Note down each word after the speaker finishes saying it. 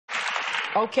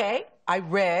Okay, I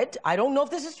don't know if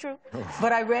this is true,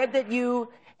 but I read that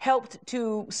you helped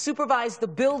to supervise the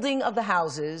building of the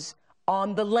houses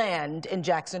on the land in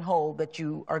Jackson Hole that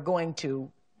you are going to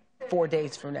 4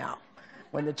 days from now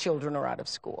when the children are out of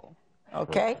school.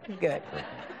 Okay, good.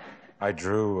 I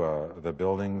drew the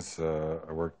buildings.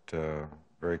 I worked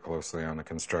very closely on the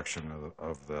construction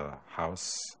of the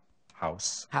house.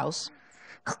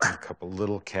 A couple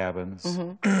little cabins.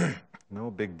 Mm-hmm.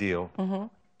 No big deal. Mm-hmm.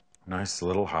 Nice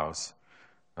little house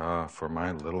for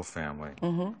my little family.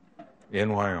 Mm-hmm.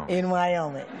 In Wyoming. In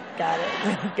Wyoming. Got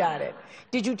it. Got it.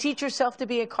 Did you teach yourself to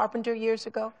be a carpenter years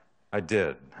ago? I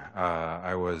did.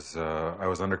 I was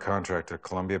under contract at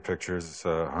Columbia Pictures,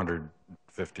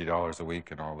 $150 a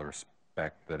week in all the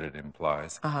respect that it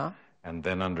implies. Uh-huh. And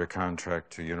then under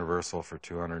contract to Universal for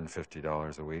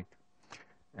 $250 a week.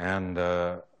 And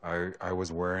I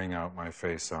was wearing out my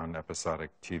face on episodic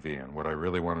TV, and what I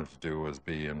really wanted to do was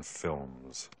be in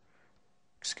films.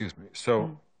 Excuse me.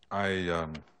 So I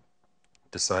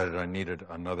decided I needed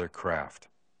another craft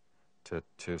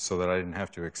so that I didn't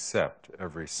have to accept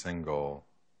every single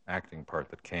acting part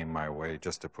that came my way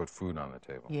just to put food on the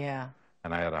table. Yeah.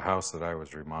 And I had a house that I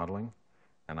was remodeling,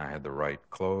 and I had the right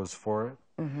clothes for it.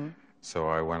 Mm-hmm. So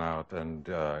I went out and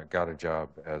got a job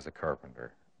as a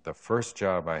carpenter. The first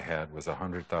job I had was a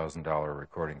 $100,000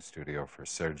 recording studio for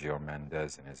Sergio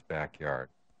Mendes in his backyard.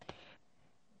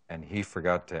 And he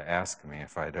forgot to ask me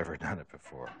if I'd ever done it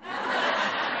before.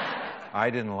 I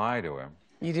didn't lie to him.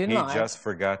 You didn't lie. He just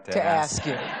forgot to ask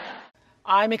you.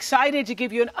 I'm excited to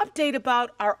give you an update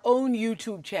about our own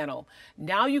YouTube channel.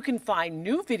 Now you can find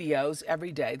new videos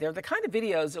every day. They're the kind of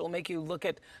videos that will make you look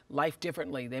at life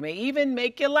differently. They may even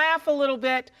make you laugh a little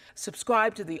bit.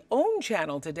 Subscribe to the OWN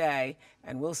channel today,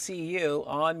 and we'll see you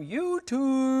on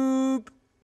YouTube.